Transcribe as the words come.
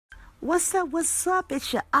What's up, what's up?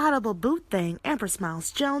 It's your Audible Boot Thing, Empress Miles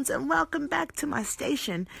Jones, and welcome back to my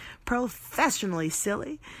station, Professionally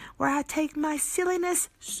Silly, where I take my silliness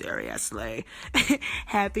seriously.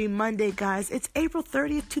 Happy Monday, guys. It's April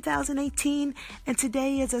 30th, 2018, and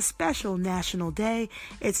today is a special national day.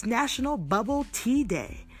 It's National Bubble Tea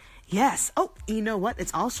Day. Yes. Oh, you know what?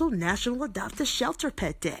 It's also National Adopt a Shelter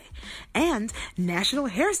Pet Day. And National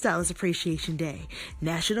Hairstylist Appreciation Day.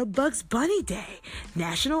 National Bugs Bunny Day.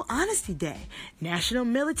 National Honesty Day. National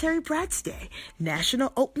Military Brats Day.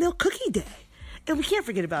 National Oatmeal Cookie Day. And we can't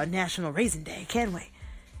forget about National Raisin Day, can we?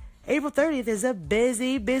 April 30th is a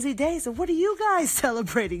busy, busy day. So what are you guys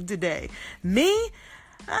celebrating today? Me?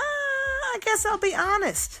 I guess I'll be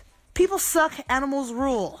honest. People suck, animals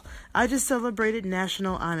rule. I just celebrated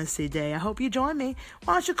National Honesty Day. I hope you join me.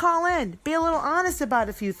 Why don't you call in? Be a little honest about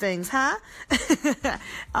a few things, huh?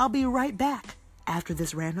 I'll be right back after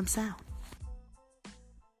this random sound.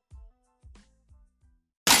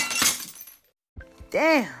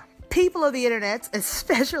 Damn. People of the internet,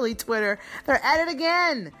 especially Twitter, they're at it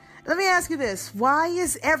again. Let me ask you this. Why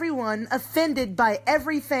is everyone offended by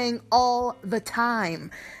everything all the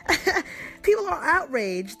time? People are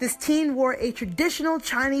outraged this teen wore a traditional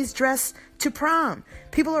Chinese dress to prom.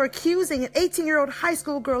 People are accusing an 18-year-old high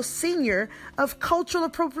school girl senior of cultural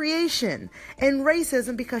appropriation and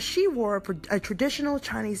racism because she wore a traditional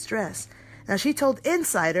Chinese dress. Now, she told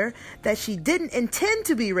Insider that she didn't intend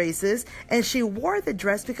to be racist and she wore the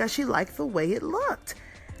dress because she liked the way it looked.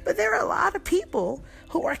 But there are a lot of people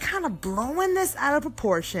who are kind of blowing this out of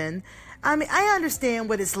proportion. I mean, I understand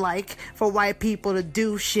what it's like for white people to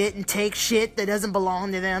do shit and take shit that doesn't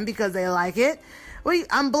belong to them because they like it. Well,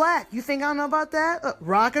 I'm black. You think I don't know about that?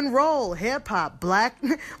 Rock and roll, hip hop, black,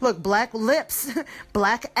 look, black lips,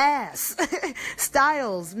 black ass,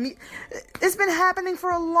 styles. It's been happening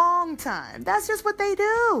for a long time. That's just what they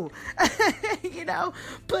do, you know,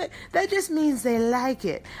 but that just means they like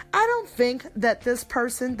it. I don't think that this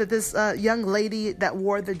young lady that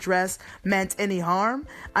wore the dress meant any harm.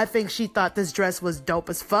 I think she thought this dress was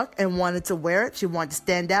dope as fuck and wanted to wear it. She wanted to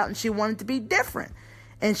stand out and she wanted to be different.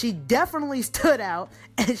 And she definitely stood out,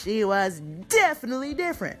 and she was definitely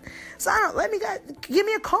different. So give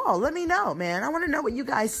me a call. Let me know, man. I want to know what you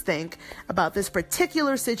guys think about this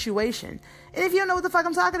particular situation. And if you don't know what the fuck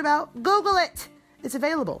I'm talking about, Google it. It's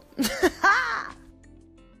available.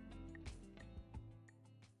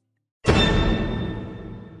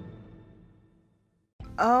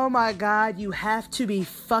 Oh my God, you have to be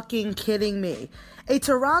fucking kidding me. A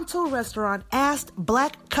Toronto restaurant asked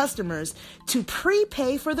black customers to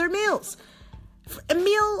prepay for their meals.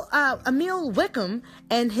 Emil Wickham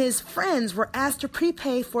and his friends were asked to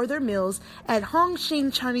prepay for their meals at Hong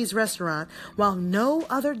Shing Chinese restaurant while no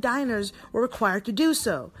other diners were required to do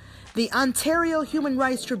so. The Ontario Human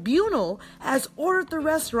Rights Tribunal has ordered the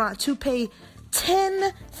restaurant to pay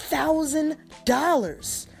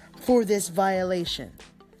 $10,000 for this violation.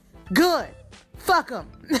 Good. Fuck them.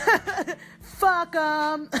 Fuck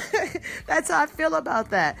them. That's how I feel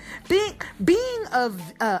about that. Being of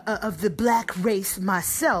the black race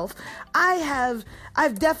myself, I've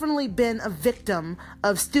definitely been a victim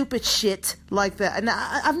of stupid shit like that. And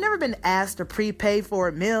I've never been asked to prepay for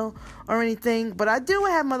a meal or anything, but I do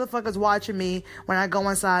have motherfuckers watching me when I go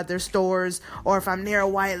inside their stores, or if I'm near a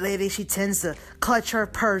white lady, she tends to clutch her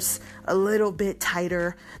purse a little bit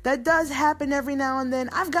tighter. That does happen every now and then.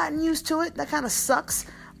 I've gotten used to it. That kind of sucks.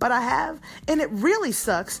 But I have, and it really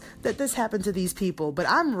sucks that this happened to these people. But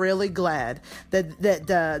I'm really glad that they're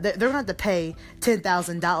going to have to pay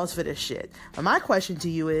 $10,000 for this shit. My question to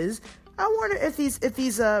you is, I wonder if these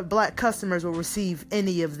black customers will receive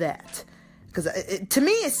any of that. Because to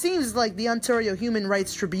me, it seems like the Ontario Human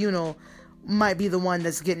Rights Tribunal might be the one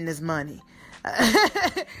that's getting this money.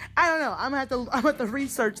 I don't know. I'm gonna have to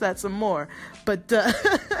research that some more. But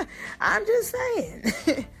I'm just saying.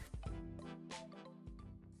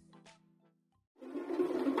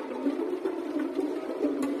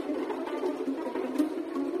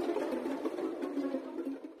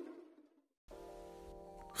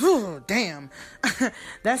 Ooh, damn.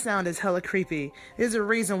 That sound is hella creepy. There's a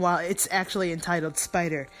reason why it's actually entitled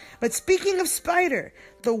Spider. But speaking of spider,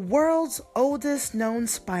 the world's oldest known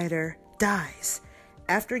spider dies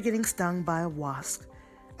after getting stung by a wasp.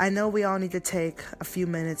 I know we all need to take a few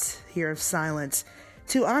minutes here of silence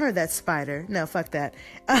to honor that spider. No, fuck that.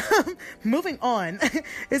 Moving on.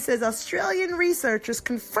 It says Australian researchers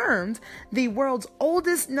confirmed the world's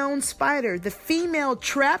oldest known spider, the female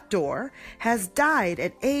trapdoor, has died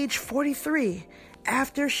at age 43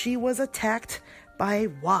 after she was attacked by a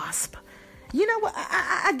wasp. You know what?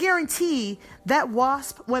 I guarantee that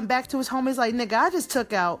wasp went back to his homies like, nigga, I just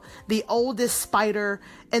took out the oldest spider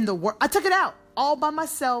in the world. I took it out all by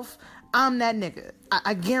myself. I'm that nigga.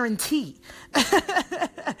 I guarantee.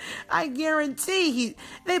 I guarantee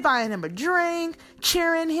they buying him a drink,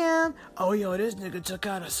 cheering him. Oh, yo, this nigga took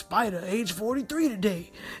out a spider, age 43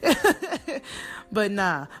 today. But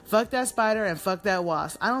nah, fuck that spider and fuck that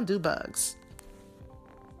wasp. I don't do bugs.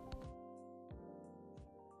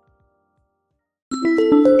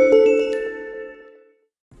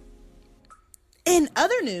 In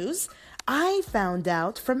other news, I found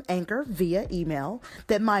out from Anchor via email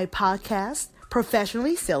that my podcast,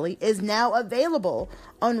 Professionally Silly, is now available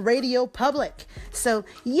on Radio Public. So,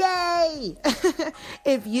 yay!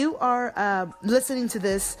 If you are listening to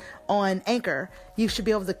this on Anchor, you should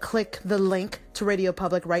be able to click the link to Radio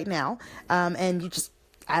Public right now. And you just,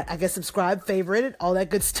 I guess, subscribe, favorite it, all that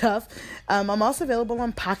good stuff. I'm also available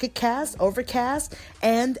on Pocket Cast, Overcast,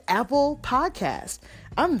 and Apple Podcast.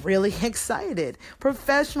 I'm really excited.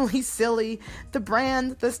 Professionally Silly, the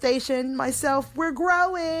brand, the station, myself, we're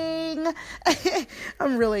growing.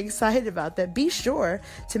 I'm really excited about that. Be sure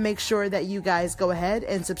to make sure that you guys go ahead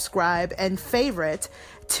and subscribe and favorite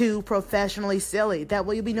to Professionally Silly. That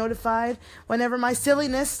way you'll be notified whenever my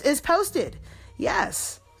silliness is posted.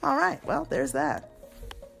 Yes. All right. Well, there's that.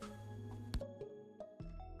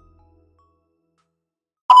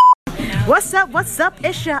 What's up? What's up?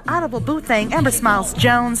 It's your Audible Boo Thing, Amber Smiles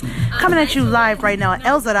Jones, coming at you live right now at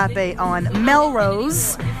El Zarape on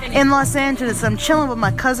Melrose in Los Angeles. I'm chilling with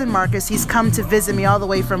my cousin Marcus. He's come to visit me all the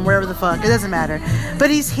way from wherever the fuck. It doesn't matter.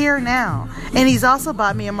 But he's here now. And he's also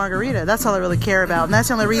bought me a margarita. That's all I really care about. And that's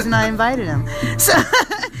the only reason I invited him. So,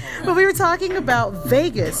 but we were talking about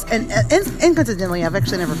Vegas. And incidentally, I've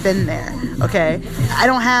actually never been there. Okay? I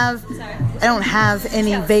don't have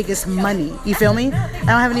any Vegas money. You feel me? I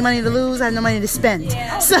don't have any money to lose. I have no money to spend.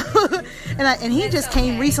 So, and he just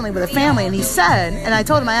came recently with a family, and he said, and I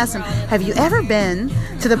told him, I asked him, have you ever been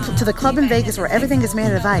to the club in Vegas where everything is made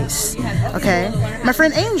out of ice? Okay. My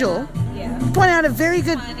friend Angel pointed out a very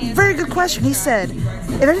good question. He said,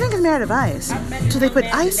 if everything is made out of ice, do they put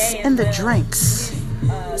ice in the drinks?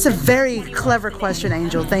 It's a very clever question,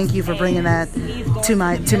 Angel. Thank you for bringing that to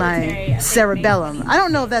my cerebellum. I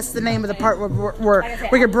don't know if that's the name of the part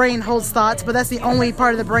where your brain holds thoughts, but that's the only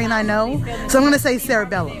part of the brain I know. So I'm going to say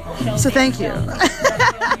cerebellum. So thank you.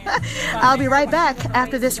 I'll be right back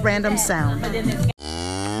after this random sound.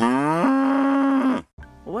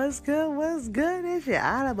 What's good? What's good? It's your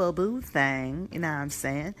Audible Boo Thing. You know what I'm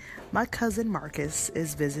saying? My cousin Marcus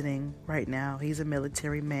is visiting right now. He's a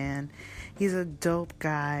military man. He's a dope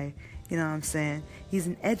guy. You know what I'm saying? He's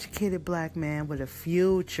an educated black man with a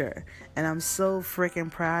future. And I'm so freaking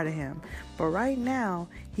proud of him. But right now,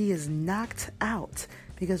 he is knocked out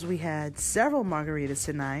because we had several margaritas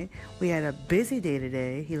tonight. We had a busy day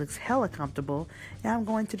today. He looks hella comfortable. And I'm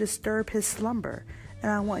going to disturb his slumber.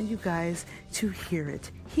 And I want you guys to hear it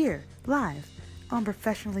here, live, on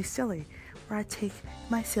Professionally Silly, where I take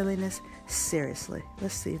my silliness seriously.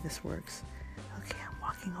 Let's see if this works. Okay, I'm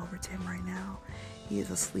walking over to him right now. He is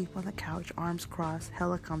asleep on the couch, arms crossed,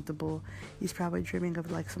 hella comfortable. He's probably dreaming of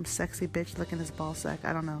like some sexy bitch licking his ball sack.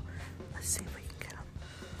 I don't know. Let's see if we can get him.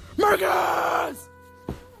 Marcus!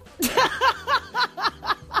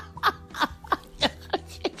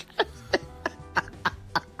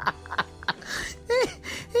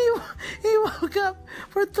 He woke up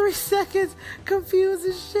for 3 seconds, confused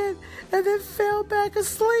as shit, and then fell back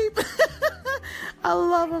asleep. I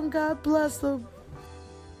love him. God bless him.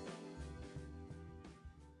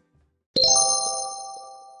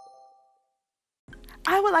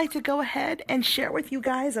 I would like to go ahead and share with you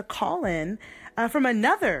guys a call-in from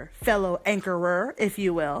another fellow anchorer, if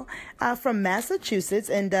you will, from Massachusetts.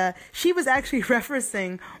 And she was actually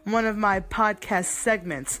referencing one of my podcast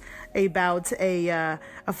segments about a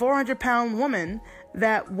 400-pound woman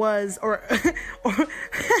that was, or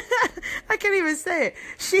I can't even say it.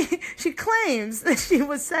 She claims that she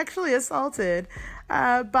was sexually assaulted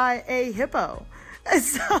by a hippo.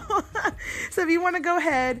 So if you want to go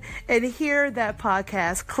ahead and hear that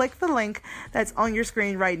podcast, click the link that's on your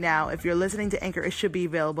screen right now. If you're listening to Anchor, it should be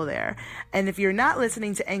available there. And if you're not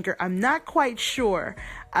listening to Anchor, I'm not quite sure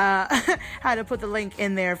how to put the link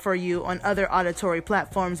in there for you on other auditory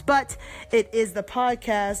platforms, but it is the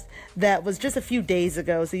podcast that was just a few days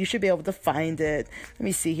ago, so you should be able to find it. Let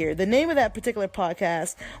me see here. The name of that particular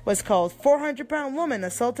podcast was called 400-Pound Woman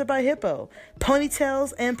Assaulted by Hippo,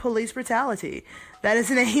 Ponytails and Police Brutality. That is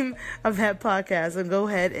the name of that podcast, so go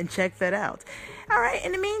ahead and check that out. All right,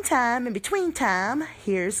 in the meantime, in between time,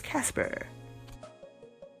 here's Casper.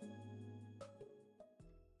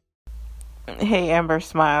 Hey, Amber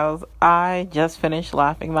Smiles. I just finished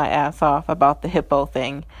laughing my ass off about the hippo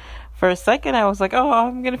thing. For a second, I was like, oh,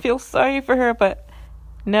 I'm going to feel sorry for her, but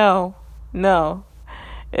no, no.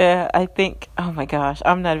 Yeah, I think, oh my gosh,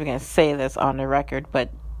 I'm not even going to say this on the record,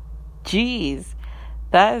 but geez,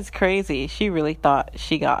 that is crazy. She really thought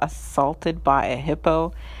she got assaulted by a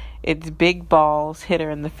hippo. Its big balls hit her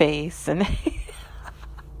in the face. And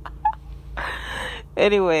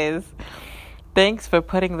anyways, thanks for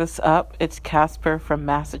putting this up. It's Casper from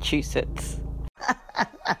Massachusetts.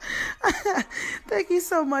 Thank you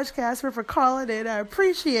so much, Casper, for calling in. I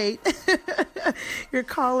appreciate your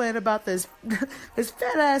call in about this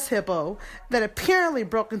fat ass hippo that apparently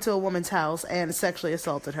broke into a woman's house and sexually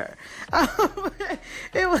assaulted her.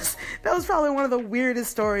 That was probably one of the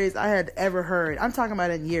weirdest stories I had ever heard. I'm talking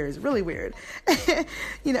about in years. Really weird. And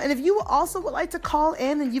if you also would like to call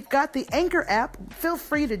in and you've got the Anchor app, feel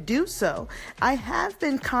free to do so. I have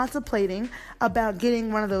been contemplating about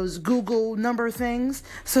getting one of those Google number things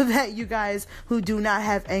so that you guys who do not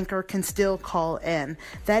have Anchor can still call in.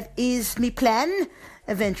 That is me plan.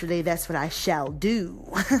 Eventually, that's what I shall do.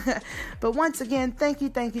 But once again, thank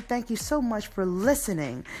you so much for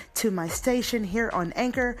listening to my station here on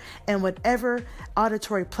Anchor and whatever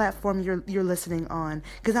auditory platform you're listening on,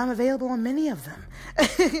 because I'm available on many of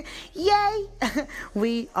them. Yay!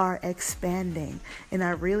 We are expanding, and I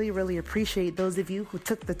really, really appreciate those of you who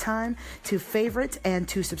took the time to favorite and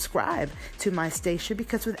to subscribe to my station,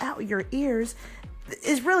 because without your ears,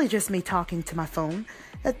 it's really just me talking to my phone.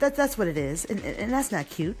 That's what it is, and that's not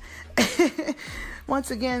cute.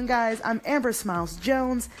 Once again, guys, I'm Amber Smiles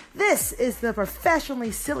Jones. This is the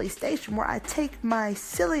Professionally Silly Station where I take my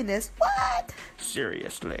silliness,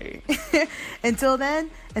 seriously. Until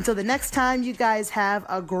the next time, you guys have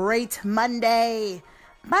a great Monday.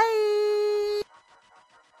 Bye!